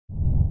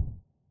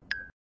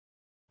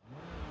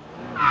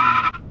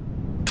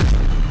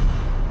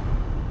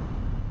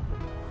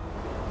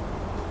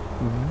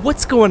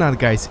What's going on,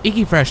 guys?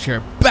 Iggy Fresh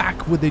here,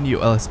 back with a new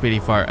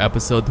LSPDFR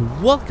episode.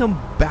 Welcome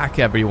back,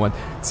 everyone.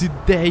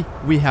 Today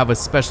we have a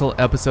special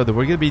episode.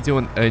 We're gonna be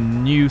doing a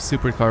new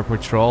supercar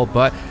patrol,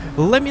 but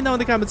let me know in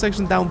the comment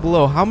section down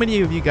below how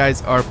many of you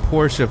guys are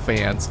Porsche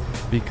fans,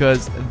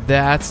 because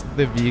that's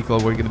the vehicle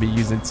we're gonna be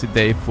using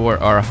today for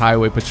our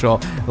highway patrol.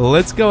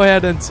 Let's go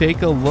ahead and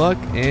take a look,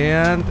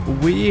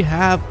 and we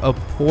have a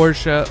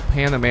Porsche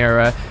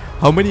Panamera.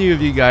 How many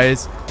of you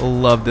guys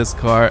love this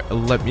car?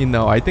 Let me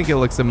know. I think it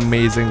looks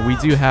amazing. We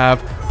do have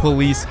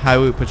police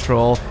highway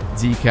patrol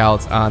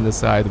decals on the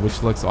side,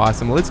 which looks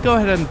awesome. Let's go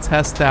ahead and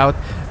test out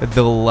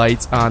the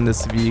lights on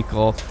this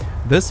vehicle.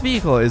 This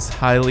vehicle is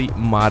highly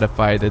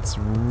modified. It's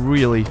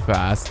really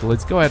fast.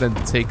 Let's go ahead and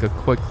take a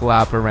quick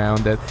lap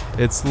around it.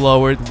 It's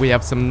lowered. We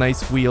have some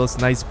nice wheels,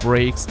 nice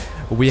brakes.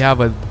 We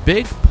have a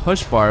big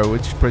push bar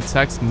which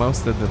protects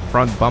most of the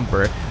front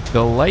bumper.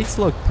 The lights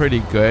look pretty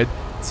good.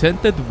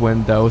 Tinted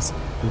windows.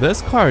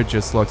 This car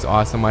just looks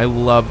awesome. I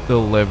love the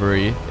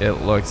livery.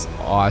 It looks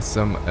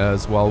awesome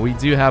as well. We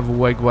do have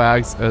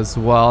wigwags as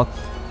well.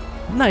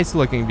 Nice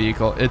looking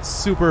vehicle. It's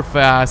super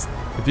fast.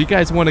 If you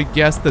guys want to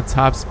guess the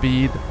top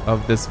speed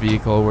of this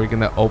vehicle, we're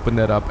gonna open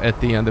it up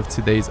at the end of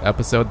today's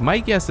episode. My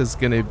guess is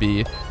gonna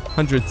be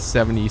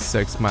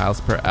 176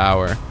 miles per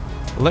hour.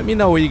 Let me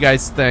know what you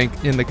guys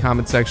think in the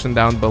comment section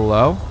down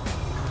below,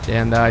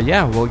 and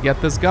yeah, we'll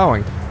get this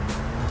going.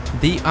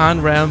 The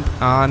on-ramp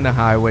on the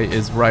highway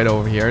is right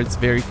over here. It's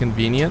very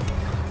convenient,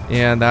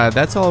 and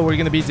that's all we're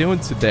gonna be doing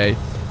today.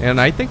 And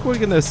I think we're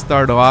gonna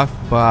start off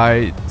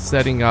by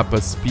setting up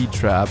a speed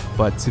trap,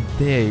 but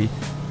today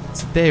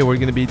we're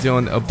gonna be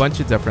doing a bunch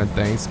of different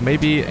things.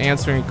 Maybe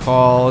answering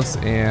calls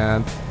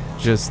and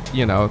just,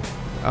 you know,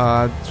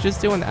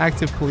 just doing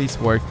active police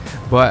work.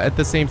 But at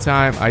the same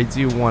time, I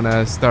do want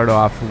to start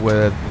off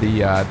with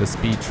the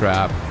speed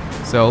trap.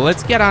 So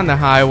let's get on the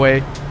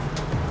highway.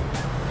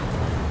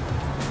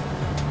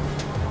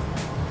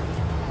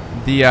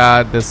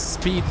 The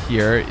speed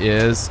here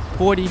is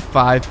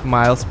 45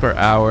 miles per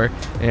hour,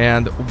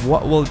 and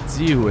what we'll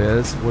do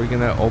is we're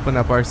gonna open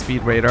up our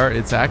speed radar.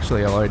 It's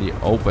actually already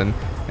open,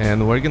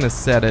 and we're gonna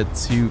set it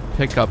to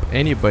pick up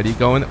anybody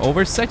going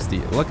over 60.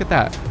 Look at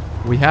that.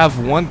 We have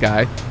one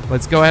guy.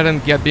 Let's go ahead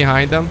and get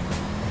behind him.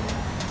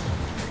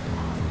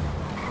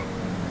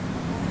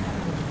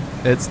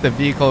 It's the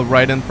vehicle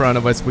right in front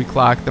of us. We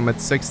clocked them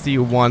at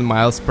 61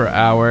 miles per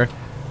hour.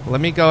 Let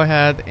me go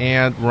ahead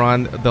and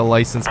run the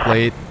license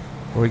plate.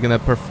 We're gonna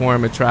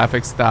perform a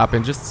traffic stop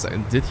and just...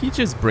 Did he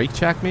just brake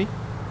check me?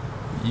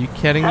 You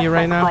kidding me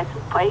right now?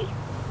 License plate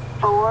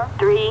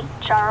 4-3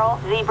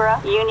 Charles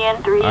Zebra Union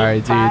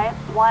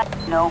 351.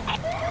 Nope.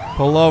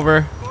 Pull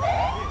over.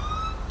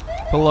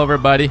 Pull over,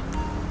 buddy.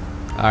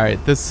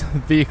 Alright, this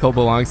vehicle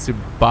belongs to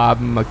Bob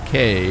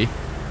McKay.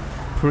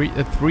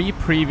 3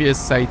 previous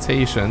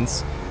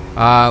citations.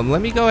 Let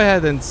me go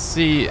ahead and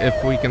see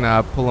if we can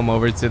pull him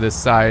over to the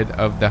side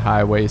of the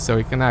highway so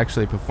he can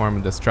actually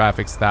perform this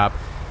traffic stop.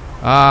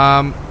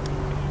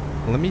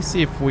 Let me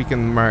see if we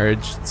can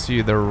merge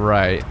to the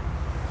right.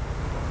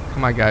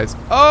 Come on, guys.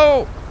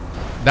 Oh,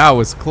 that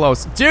was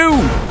close. Dude,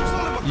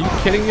 you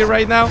kidding me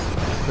right now?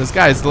 This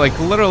guy is like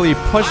literally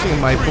pushing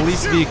my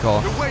police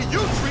vehicle.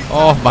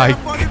 Oh my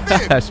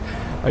gosh,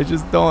 I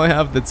just don't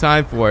have the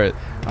time for it.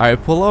 All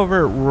right, pull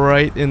over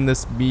right in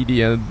this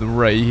median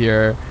right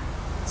here,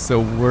 so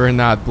we're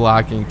not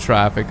blocking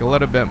traffic. A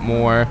little bit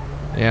more,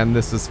 and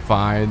this is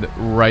fine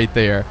right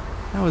there.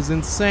 That was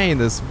insane.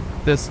 This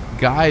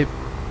guy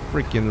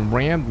freaking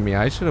rammed me.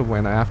 I should have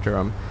went after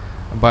him.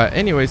 But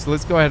anyways,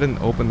 let's go ahead and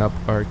open up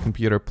our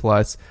computer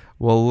plus.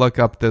 We'll look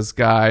up this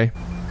guy.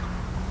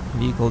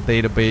 Vehicle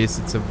database.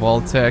 It's a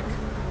Voltec.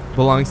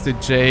 Belongs to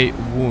Jay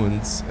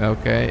Wounds.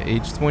 Okay,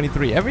 age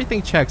 23.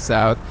 Everything checks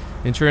out.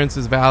 Insurance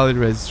is valid.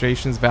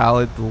 Registration is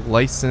valid.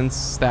 License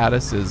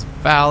status is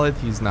valid.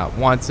 He's not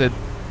wanted.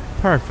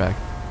 Perfect.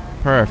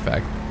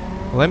 Perfect.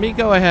 Let me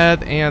go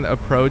ahead and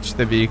approach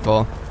the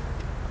vehicle.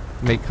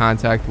 Make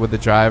contact with the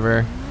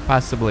driver,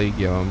 possibly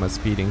give him a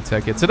speeding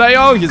ticket today.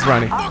 Oh, he's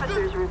running.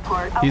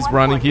 He's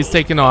running. He's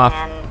taking off.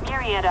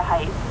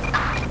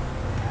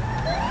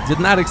 Did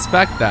not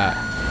expect that.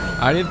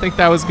 I didn't think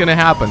that was gonna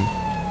happen.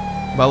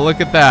 But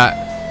look at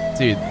that.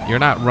 Dude, you're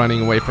not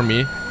running away from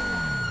me.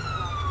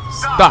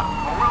 Stop.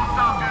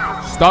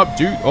 Stop,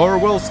 dude, or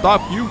we'll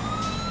stop you.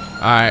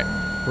 Alright,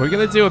 we're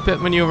gonna do a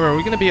pit maneuver.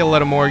 We're gonna be a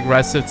little more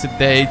aggressive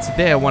today.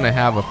 Today I want to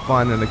have a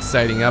fun and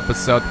exciting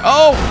episode.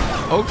 Oh,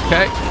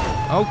 okay.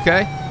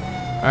 Okay.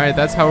 Alright,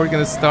 that's how we're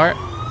gonna start.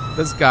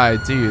 This guy,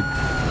 dude.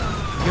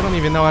 You don't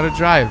even know how to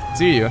drive,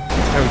 do you?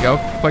 There we go.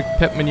 Quick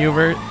pit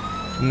maneuver.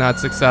 Not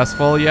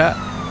successful yet.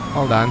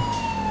 Hold on.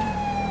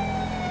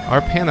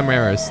 Our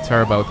Panamera is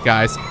turbo,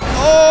 guys.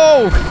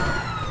 Oh!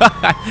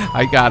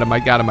 I got him, I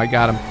got him, I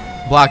got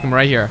him. Block him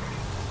right here.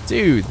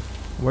 Dude,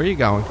 where are you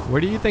going? Where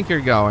do you think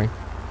you're going?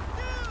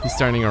 He's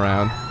turning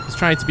around. He's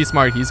trying to be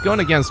smart. He's going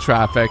against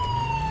traffic.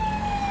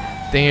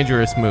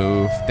 Dangerous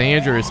move.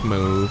 Dangerous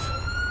move.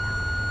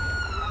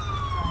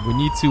 We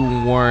need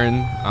to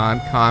warn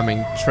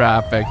oncoming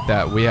traffic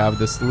that we have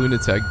this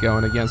lunatic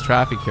going against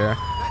traffic here.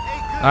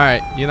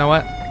 Alright, you know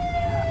what?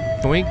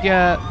 Can we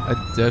get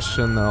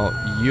additional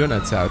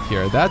units out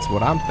here? That's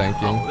what I'm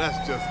thinking. Oh,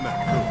 that's just not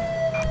cool.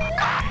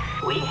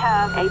 We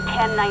have a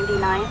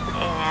 1099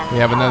 and We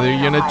have another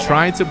unit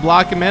trying to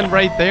block him in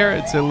right there.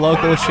 It's a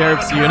local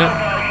sheriff's unit.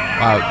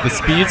 Wow, the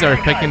speeds are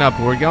picking up.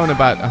 We're going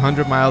about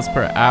 100 miles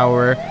per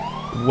hour.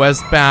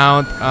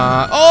 Westbound.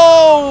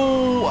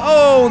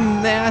 Oh,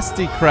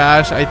 nasty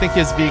crash. I think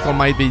his vehicle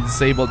might be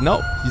disabled.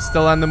 Nope, he's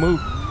still on the move.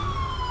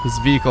 His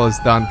vehicle is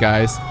done,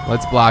 guys.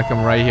 Let's block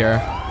him right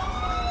here.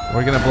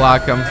 We're gonna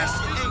block him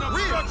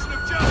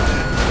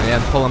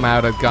and pull him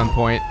out at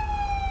gunpoint.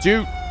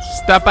 Dude,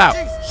 step out.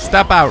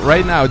 Step out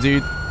right now,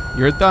 dude.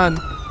 You're done.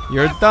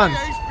 You're done.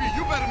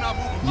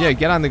 Yeah,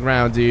 get on the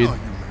ground, dude.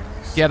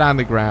 Get on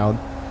the ground.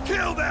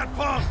 Kill that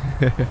punk.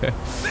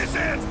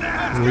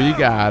 We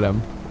got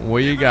him.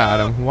 We got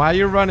him. Why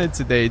you running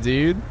today,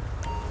 dude?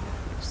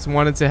 Just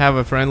wanted to have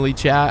a friendly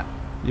chat.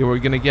 You were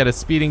gonna get a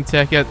speeding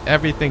ticket.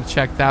 Everything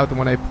checked out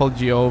when I pulled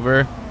you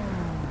over.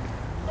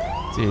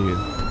 Dude,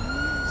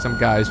 some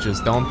guys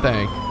just don't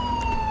think,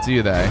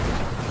 do they?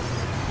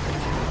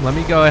 Let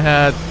me go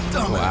ahead.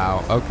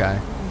 Wow, okay.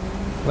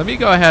 Let me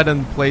go ahead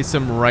and place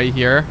him right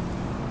here.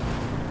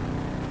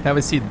 Have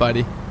a seat,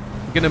 buddy.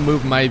 I'm gonna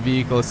move my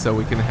vehicle so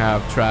we can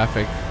have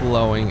traffic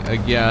flowing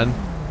again.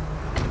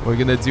 We're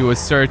gonna do a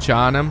search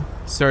on him,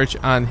 search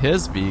on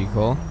his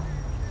vehicle,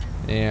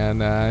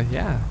 and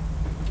yeah,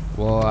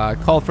 we'll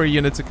call for a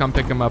unit to come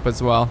pick him up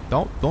as well.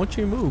 Don't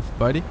you move,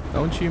 buddy.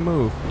 Don't you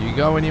move. You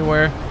go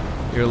anywhere,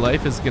 your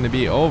life is gonna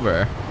be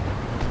over.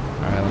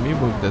 All right, let me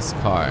move this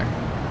car.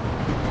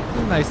 It's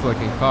a nice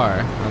looking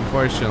car.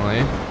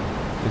 Unfortunately,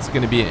 it's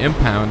gonna be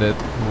impounded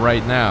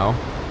right now.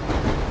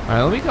 All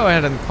right, let me go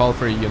ahead and call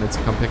for a unit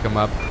to come pick him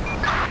up.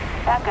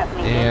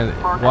 And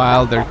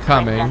while they're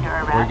coming,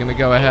 we're gonna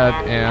go ahead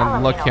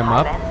and look him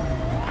up.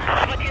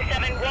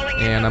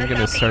 And I'm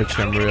gonna search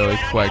him really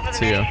quick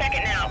too.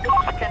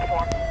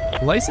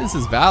 License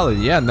is valid.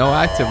 Yeah, no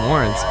active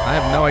warrants. I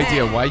have no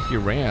idea why he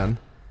ran.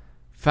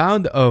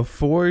 Found a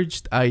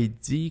forged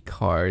ID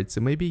card,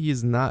 so maybe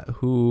he's not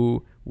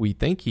who we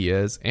think he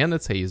is, and a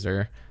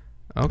taser.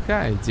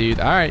 Okay, dude.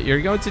 Alright,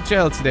 you're going to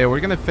jail today. We're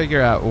gonna figure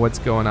out what's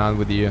going on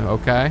with you,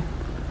 okay?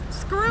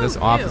 This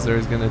officer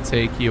is gonna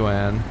take you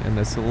in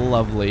this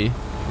lovely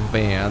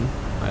van.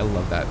 I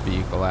love that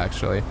vehicle,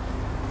 actually.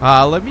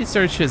 Let me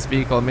search his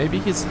vehicle. Maybe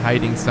he's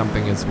hiding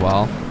something as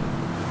well.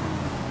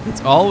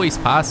 It's always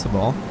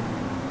possible.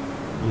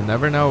 You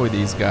never know with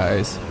these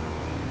guys.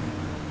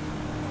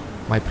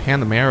 My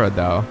Panamera,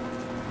 though,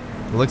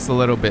 it looks a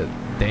little bit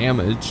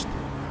damaged.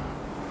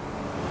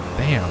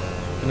 Damn,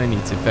 I'm gonna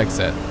need to fix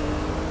it.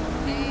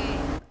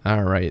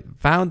 Alright,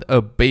 found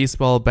a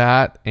baseball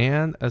bat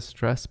and a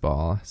stress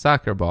ball,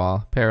 soccer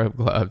ball, pair of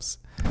gloves.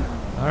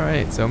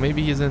 Alright, so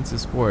maybe he's into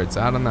sports.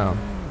 I don't know.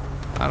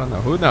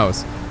 Who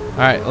knows?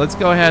 Alright, let's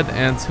go ahead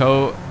and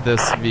tow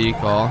this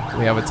vehicle.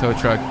 We have a tow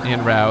truck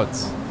en route.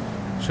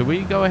 Should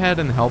we go ahead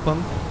and help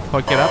him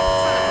hook it up?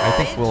 I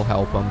think we'll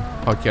help him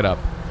hook it up.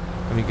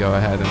 Let me go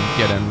ahead and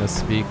get in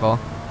this vehicle.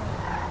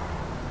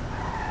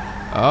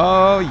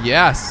 Oh,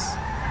 yes.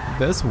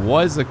 This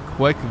was a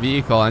quick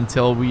vehicle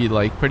until we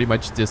like pretty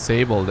much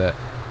disabled it.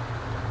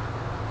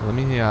 Let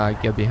me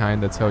get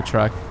behind the tow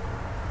truck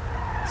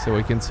so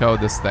we can tow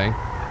this thing.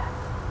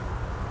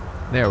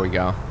 There we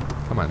go.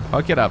 Come on,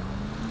 hook it up.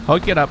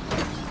 Hook it up.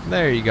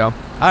 There you go.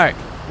 Alright,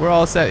 we're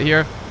all set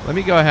here. Let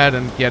me go ahead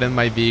and get in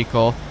my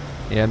vehicle,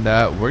 and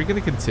we're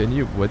gonna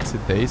continue with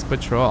today's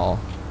patrol.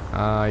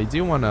 I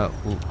do want to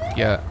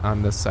get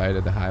on this side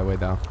of the highway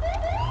though.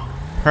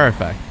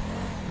 Perfect.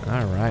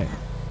 Alright.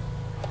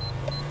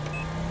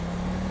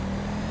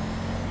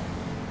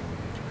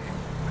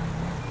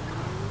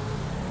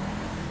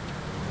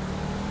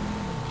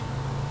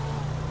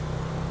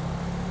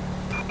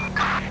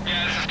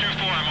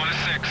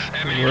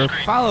 We're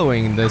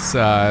following this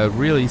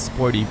really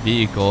sporty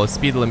vehicle.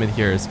 Speed limit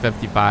here is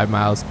 55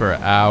 miles per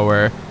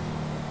hour.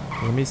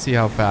 Let me see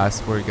how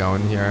fast we're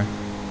going here.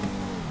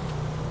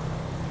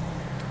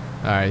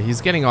 Alright,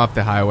 he's getting off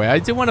the highway. I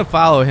do want to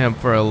follow him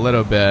for a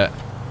little bit.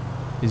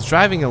 He's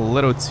driving a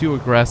little too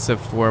aggressive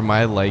for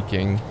my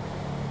liking.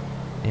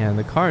 And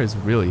the car is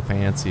really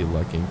fancy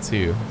looking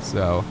too.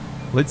 So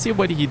let's see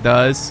what he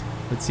does.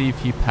 Let's see if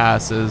he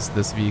passes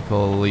this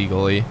vehicle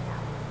illegally.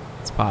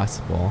 It's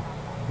possible.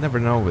 Never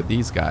know with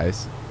these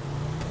guys.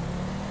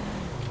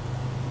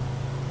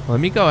 Let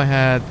me go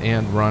ahead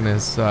and run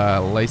his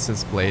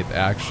license plate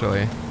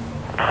actually.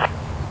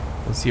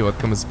 Let's see what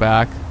comes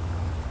back.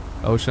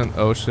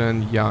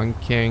 Ocean, Young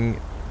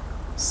King,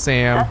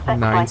 Sam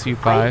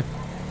 925.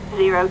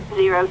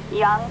 00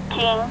 Young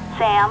King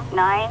Sam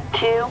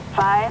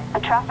 925. A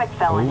traffic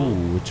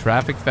felony. Ooh,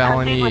 traffic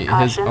felony.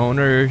 His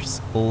owner's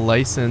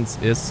license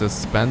is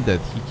suspended.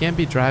 He can't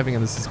be driving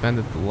on a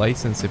suspended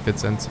license if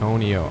it's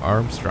Antonio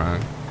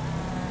Armstrong.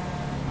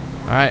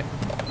 Alright.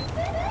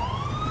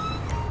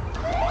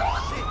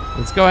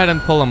 Let's go ahead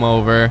and pull him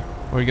over.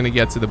 We're gonna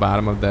get to the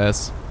bottom of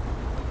this.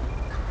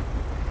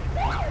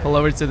 Pull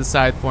over to the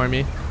side for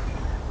me.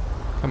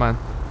 Come on.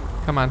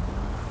 Come on.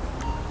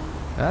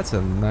 That's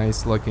a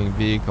nice looking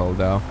vehicle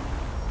though.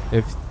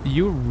 If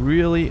you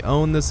really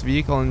own this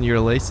vehicle and your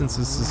license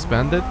is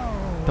suspended,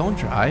 don't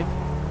drive.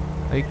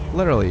 Like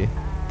literally,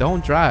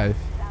 don't drive.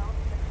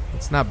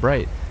 It's not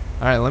bright.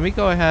 Alright, let me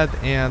go ahead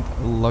and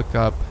look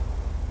up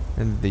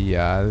in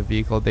the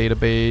vehicle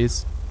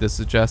database the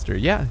suggester.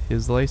 Yeah,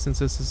 his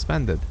license is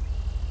suspended.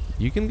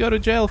 You can go to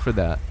jail for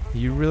that.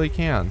 You really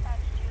can.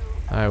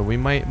 Alright, we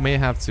may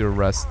have to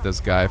arrest this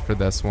guy for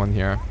this one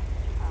here.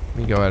 Let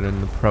me go ahead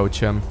and approach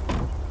him.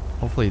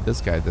 Hopefully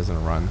this guy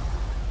doesn't run,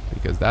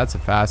 because that's a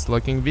fast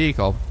looking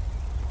vehicle.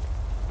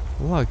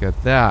 Look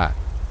at that.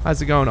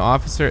 How's it going,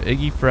 Officer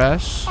Iggy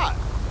Fresh?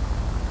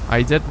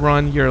 I did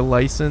run your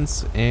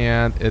license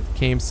and it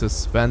came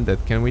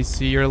suspended. Can we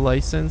see your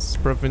license,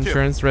 proof of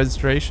insurance,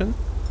 registration?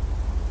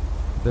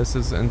 This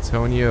is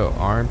Antonio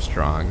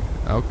Armstrong.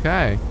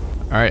 Okay.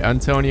 Alright,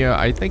 Antonio,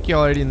 I think you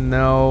already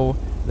know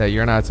that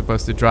you're not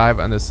supposed to drive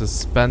on a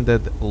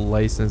suspended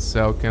license,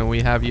 so can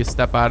we have you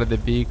step out of the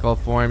vehicle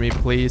for me,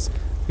 please?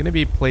 I'm gonna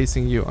be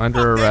placing you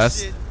under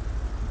arrest.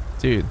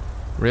 Dude,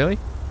 really?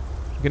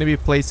 I'm gonna be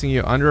placing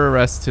you under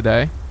arrest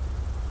today.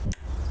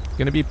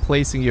 Gonna be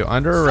placing you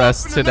under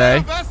arrest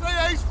today.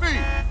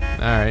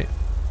 Alright.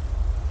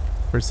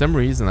 For some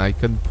reason I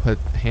couldn't put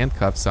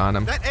handcuffs on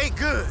him. That ain't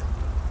good.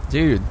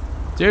 Dude.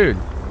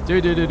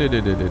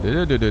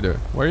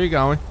 Where are you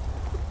going?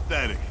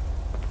 Static.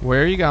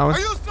 Where are you going? Are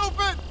you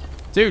stupid?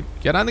 Dude,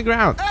 get on the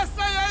ground.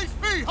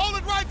 SAHP, hold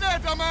it right there,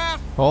 dumbass.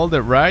 Hold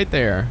it right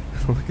there.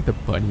 Look at the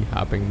bunny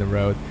hopping the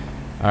road.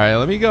 Alright,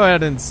 let me go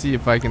ahead and see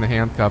if I can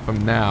handcuff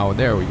him now.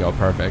 There we go,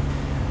 perfect.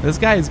 This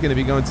guy is going to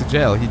be going to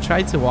jail. He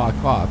tried to walk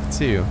off,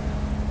 too.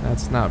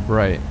 That's not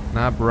bright.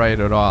 Not bright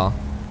at all.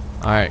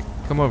 Alright,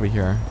 come over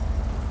here.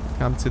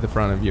 Come to the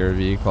front of your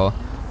vehicle.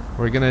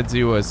 We're going to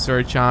do a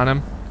search on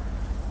him.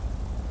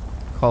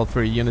 Call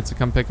for a unit to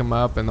come pick him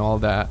up and all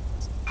that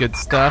good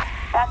stuff.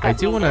 I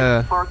do want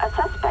to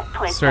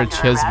search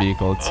his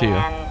vehicle, too.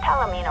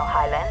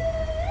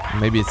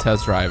 Maybe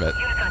test drive it.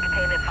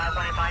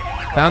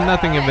 Found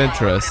nothing of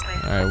interest.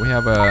 Alright, we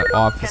have an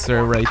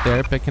officer right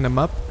there picking him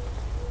up.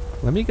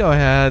 Let me go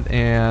ahead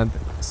and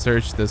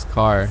search this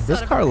car.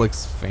 This car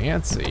looks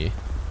fancy.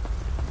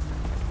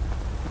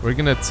 We're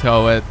gonna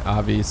tow it,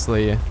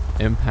 obviously,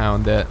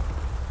 impound it,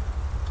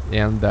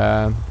 and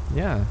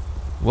yeah,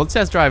 we'll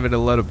test drive it a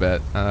little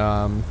bit.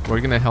 We're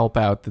gonna help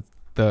out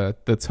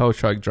the tow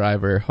truck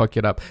driver, hook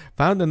it up.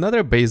 Found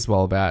another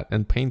baseball bat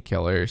and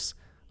painkillers.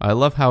 I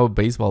love how a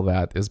baseball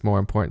bat is more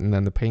important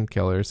than the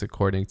painkillers,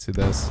 according to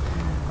this.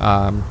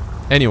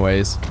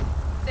 Anyways.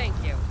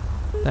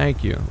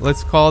 Thank you.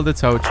 Let's call the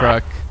tow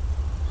truck.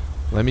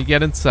 Let me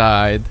get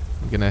inside.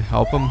 I'm gonna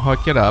help him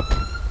hook it up.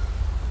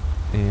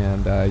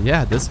 And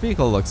yeah, this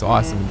vehicle looks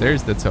awesome.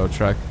 There's the tow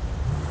truck.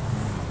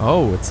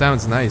 Oh, it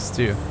sounds nice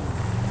too.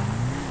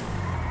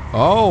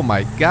 Oh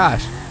my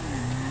gosh.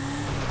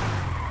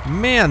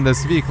 Man,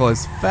 this vehicle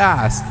is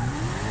fast.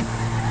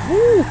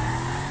 Woo.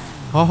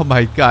 Oh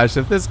my gosh,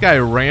 if this guy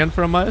ran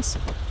from us,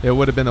 it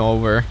would have been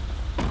over.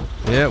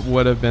 It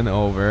would have been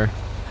over.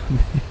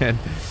 Man.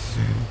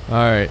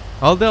 Alright,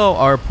 although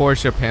our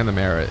Porsche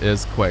Panamera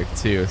is quick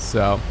too,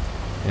 so,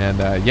 and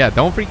yeah,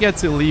 don't forget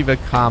to leave a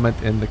comment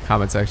in the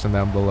comment section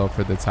down below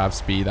for the top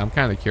speed. I'm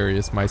kind of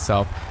curious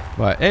myself,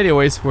 but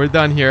anyways, we're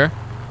done here.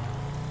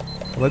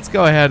 Let's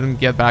go ahead and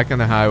get back on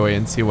the highway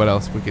and see what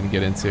else we can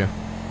get into.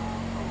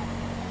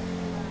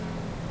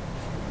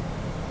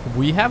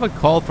 We have a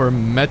call for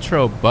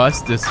Metro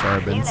bus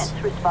disturbance.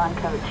 Units respond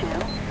code 2.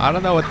 I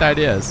don't know what that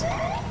is,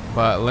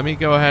 but let me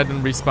go ahead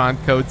and respond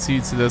code 2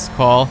 to this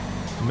call.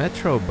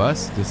 Metro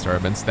bus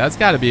disturbance. That's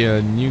got to be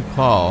a new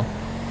call.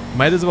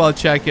 Might as well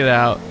check it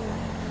out.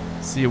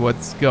 See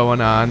what's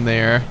going on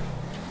there.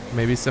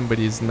 Maybe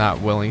somebody's not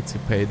willing to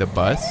pay the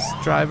bus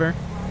driver.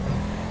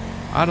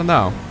 I don't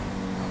know.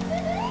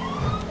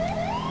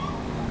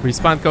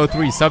 Respond code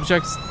 3.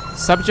 Subject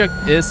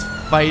is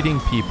fighting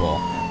people.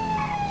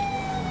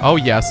 Oh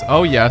yes.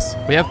 Oh yes.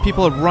 We have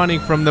people running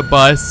from the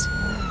bus.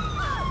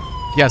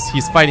 Yes,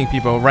 he's fighting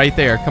people right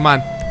there. Come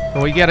on.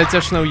 Can we get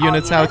additional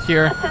units out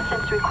here?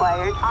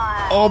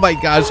 Oh my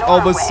gosh,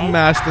 almost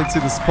smashed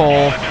into this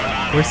pole.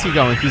 Where's he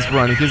going? He's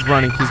running, he's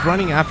running, he's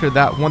running after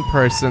that one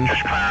person.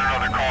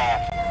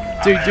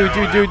 Dude.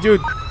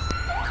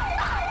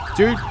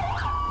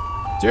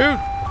 Dude,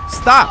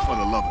 stop!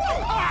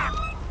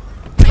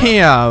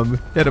 Bam!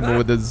 Hit him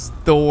with his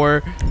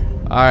door.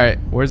 Alright,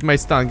 where's my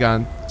stun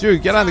gun?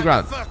 Dude, get on the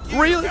ground.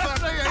 Really?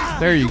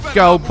 There you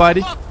go,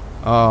 buddy.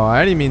 Oh,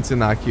 I didn't mean to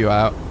knock you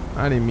out.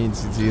 I didn't mean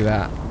to do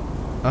that.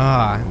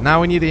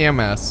 Now we need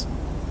EMS.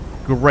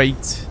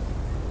 Great.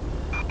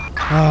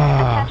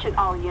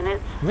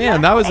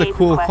 Man, that was a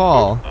cool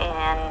call.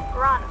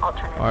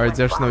 Our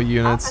additional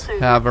units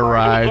have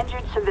arrived.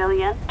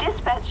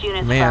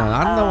 Man,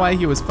 I don't know why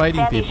he was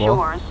fighting people,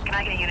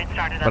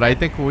 but I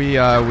think we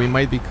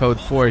might be code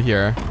 4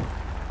 here.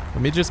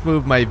 Let me just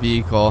move my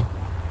vehicle.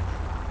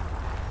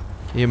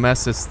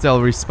 EMS is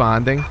still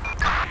responding.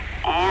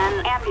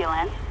 An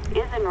ambulance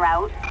is en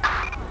route.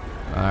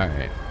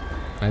 Alright.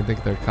 I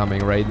think they're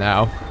coming right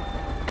now.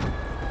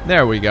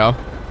 There we go.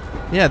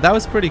 Yeah, that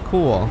was pretty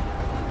cool.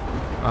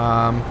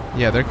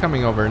 Yeah, they're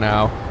coming over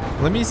now.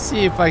 Let me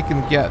see if I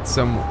can get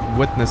some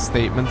witness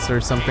statements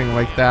or something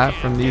like that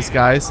from these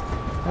guys.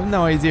 I have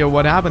no idea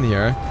what happened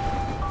here.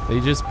 They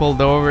just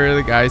pulled over,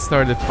 the guy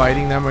started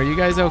fighting them. Are you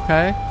guys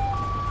okay?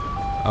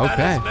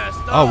 Okay.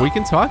 Oh, we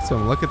can talk to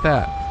him. Look at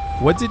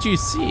that. What did you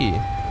see?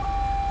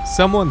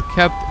 Someone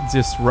kept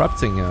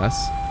disrupting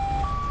us.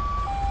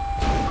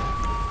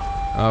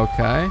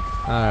 Okay.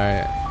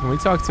 Alright. Can we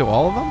talk to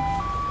all of them?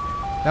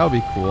 That would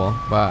be cool,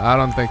 but I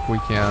don't think we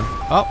can.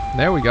 Oh,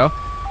 there we go.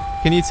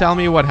 Can you tell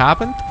me what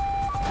happened?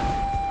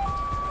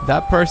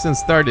 That person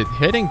started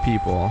hitting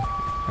people.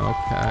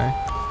 Okay.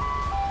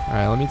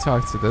 Alright, let me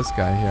talk to this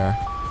guy here.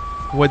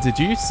 What did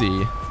you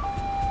see?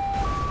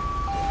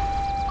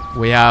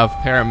 We have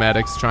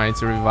paramedics trying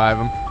to revive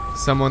him.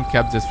 Someone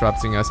kept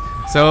disrupting us.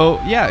 So,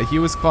 yeah, he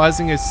was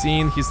causing a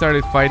scene. He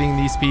started fighting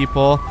these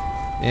people.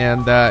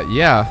 And,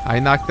 yeah, I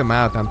knocked him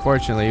out,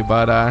 unfortunately.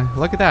 But,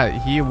 look at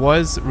that. He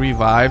was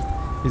revived.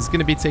 He's going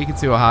to be taken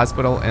to a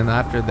hospital. And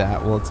after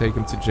that, we'll take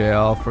him to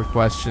jail for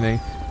questioning.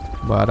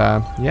 But,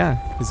 yeah,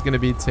 he's going to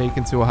be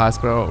taken to a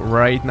hospital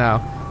right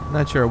now.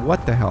 Not sure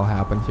what the hell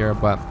happened here,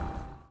 but...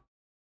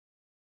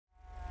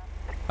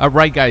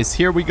 Alright guys,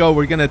 here we go.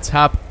 We're gonna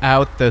top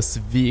out this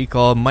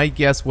vehicle. My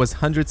guess was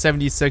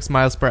 176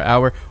 miles per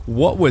hour.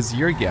 What was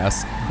your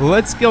guess?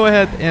 Let's go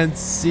ahead and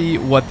see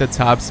what the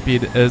top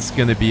speed is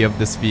gonna be of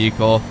this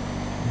vehicle.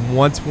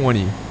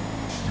 120,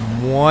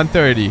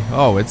 130.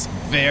 Oh, it's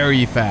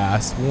very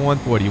fast.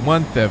 140,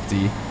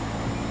 150,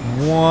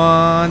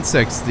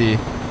 160.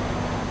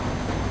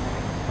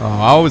 Oh,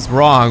 I was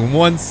wrong.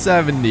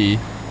 170.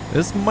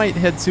 This might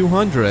hit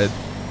 200.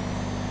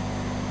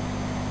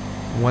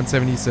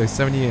 176,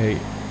 78,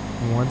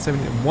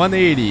 170,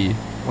 180,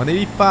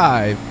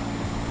 185.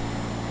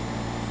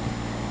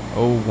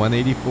 Oh,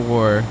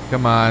 184.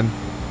 Come on.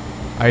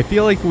 I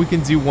feel like we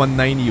can do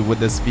 190 with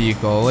this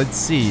vehicle. Let's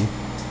see.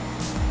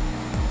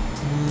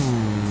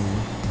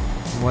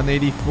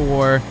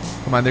 184.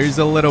 Come on, there's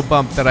a little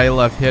bump that I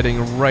love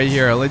hitting right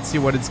here. Let's see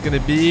what it's going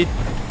to be.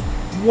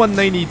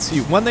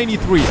 192,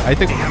 193. I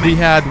think we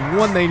had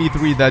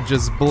 193 that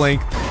just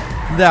blinked.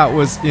 That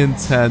was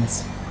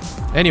intense.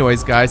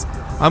 Anyways, guys,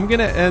 I'm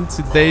gonna end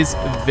today's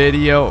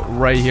video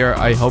right here.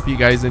 I hope you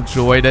guys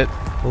enjoyed it.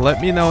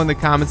 Let me know in the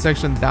comment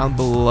section down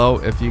below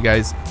if you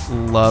guys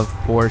love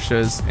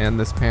Porsches and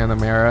this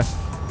Panamera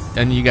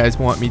and you guys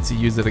want me to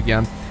use it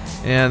again.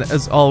 And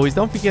as always,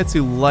 don't forget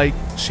to like,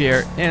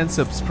 share, and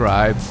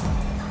subscribe.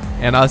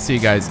 And I'll see you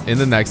guys in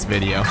the next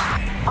video.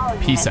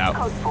 Peace out.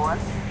 Code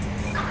 4.